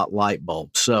underneath a hot light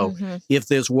bulb. So if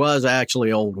this was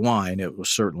actually old wine, it was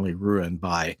certainly ruined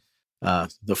by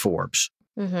the Forbes.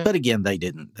 But again, they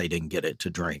didn't get it to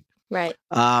drink. Right.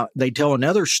 They tell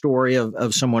another story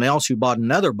of someone else who bought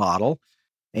another bottle,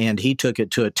 and he took it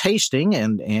to a tasting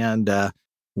and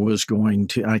was going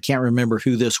to, I can't remember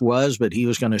who this was, but he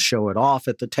was going to show it off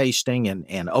at the tasting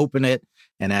and open it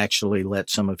and actually let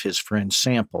some of his friends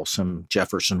sample some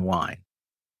Jefferson wine.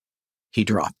 He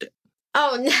dropped it.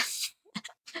 Oh, no.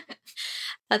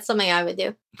 That's something I would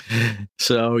do.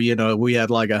 So, we had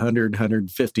like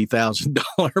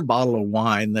 $150,000 bottle of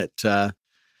wine that,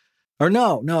 or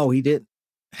no, he did.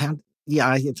 I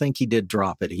think he did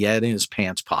drop it. He had it in his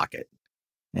pants pocket.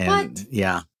 And what?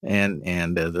 Yeah.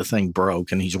 And the thing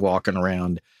broke and he's walking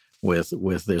around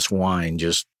with this wine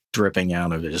just dripping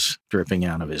out of his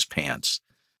pants.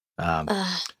 But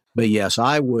yes,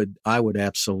 I would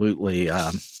absolutely,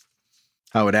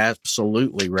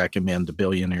 recommend The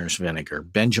Billionaire's Vinegar.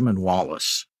 Benjamin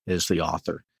Wallace is the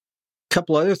author. A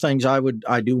couple other things I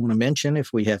do want to mention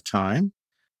if we have time.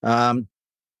 As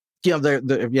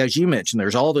you mentioned,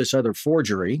 there's all this other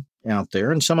forgery out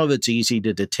there, and some of it's easy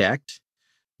to detect.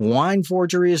 Wine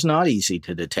forgery is not easy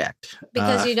to detect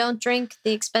because you don't drink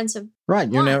the expensive. Right,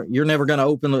 wine. You're never going to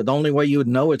open it. The only way you would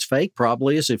know it's fake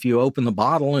probably is if you open the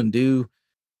bottle and you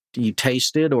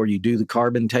taste it or you do the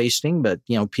carbon tasting. But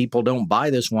people don't buy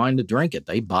this wine to drink it;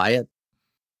 they buy it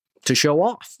to show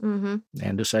off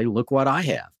and to say, "Look what I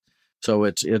have." So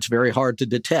it's very hard to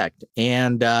detect.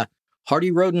 And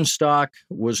Hardy Rodenstock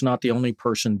was not the only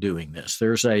person doing this.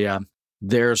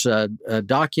 There's a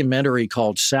documentary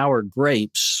called Sour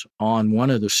Grapes on one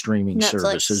of the streaming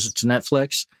services. It's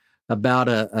Netflix, about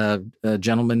a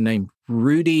gentleman named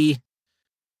Rudy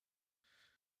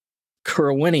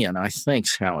Kurwinian, I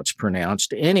think's how it's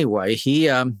pronounced. Anyway, he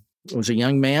was a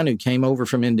young man who came over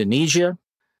from Indonesia,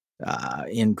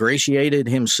 ingratiated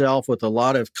himself with a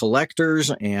lot of collectors,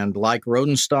 and like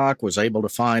Rodenstock, was able to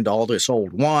find all this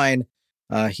old wine.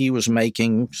 He was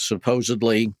making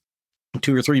supposedly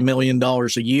 $2 or $3 million a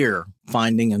year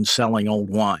finding and selling old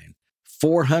wine.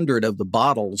 400 of the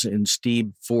bottles in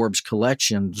Steve Forbes'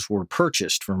 collections were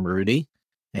purchased from Rudy,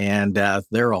 and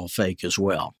they're all fake as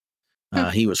well.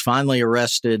 He was finally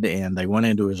arrested, and they went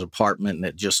into his apartment, and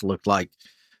it just looked like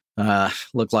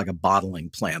Looked like a bottling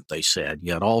plant, they said.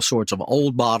 You had all sorts of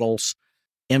old bottles,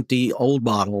 empty old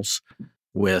bottles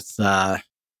with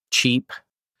cheap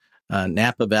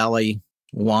Napa Valley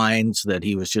wines that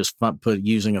he was just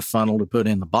using a funnel to put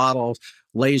in the bottles,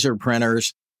 laser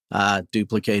printers,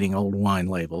 duplicating old wine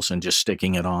labels and just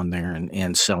sticking it on there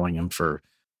and selling them for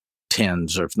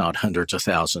tens, if not hundreds of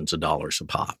thousands of dollars a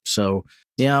pop. So,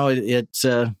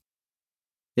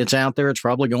 it's out there. It's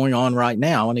probably going on right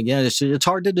now. And again, it's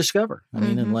hard to discover. I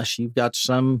mean, unless you've got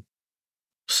some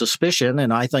suspicion,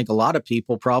 and I think a lot of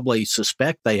people probably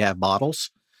suspect they have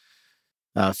bottles,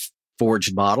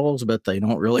 forged bottles, but they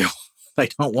don't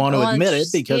want to admit it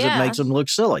because it makes them look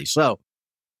silly. So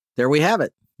there we have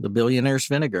it, the billionaire's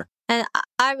vinegar. And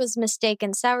I was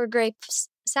mistaken. Sour Grapes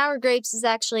is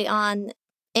actually on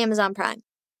Amazon Prime,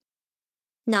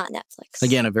 not Netflix.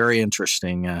 Again, a very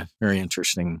interesting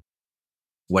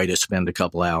way to spend a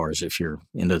couple hours if you're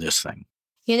into this thing.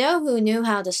 You know who knew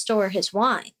how to store his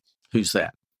wine? Who's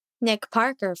that? Nick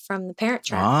Parker from The Parent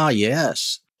Trap. Ah,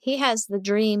 yes. He has the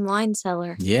dream wine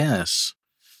cellar. Yes.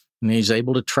 And he's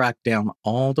able to track down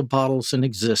all the bottles in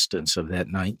existence of that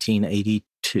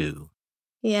 1982.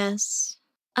 Yes.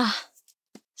 Ah,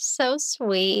 so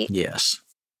sweet. Yes.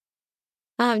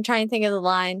 I'm trying to think of the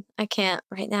line. I can't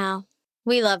right now.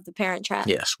 We love The Parent Trap.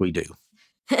 Yes, we do.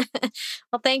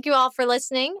 Well, thank you all for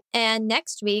listening. And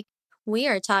next week, we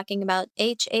are talking about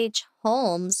H.H.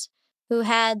 Holmes, who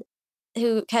had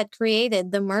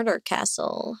created the Murder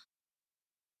Castle.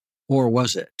 Or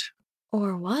was it?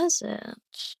 Or was it?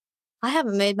 I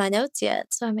haven't made my notes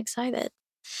yet, so I'm excited.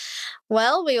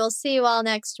 Well, we will see you all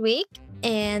next week,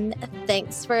 and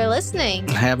thanks for listening.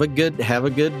 Have a good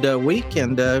week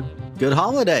and good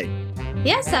holiday.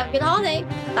 Yes, have a good holiday.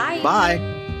 Bye.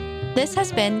 Bye. This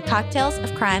has been Cocktails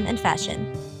of Crime and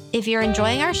Fashion. If you're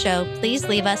enjoying our show, please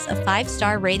leave us a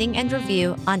 5-star rating and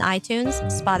review on iTunes,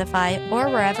 Spotify, or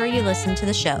wherever you listen to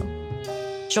the show.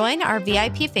 Join our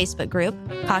VIP Facebook group,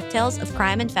 Cocktails of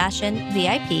Crime and Fashion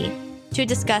VIP, to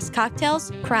discuss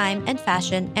cocktails, crime, and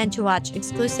fashion, and to watch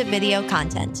exclusive video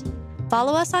content.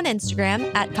 Follow us on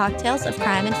Instagram at Cocktails of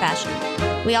Crime and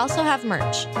Fashion. We also have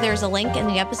merch. There's a link in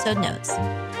the episode notes.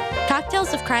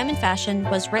 Cocktails of Crime and Fashion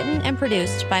was written and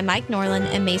produced by Mike Norland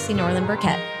and Macy Norland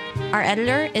Burkett. Our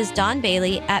editor is Don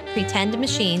Bailey at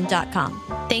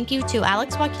pretendmachine.com. Thank you to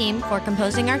Alex Joaquim for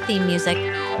composing our theme music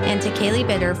and to Kaylee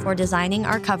Bitter for designing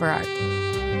our cover art.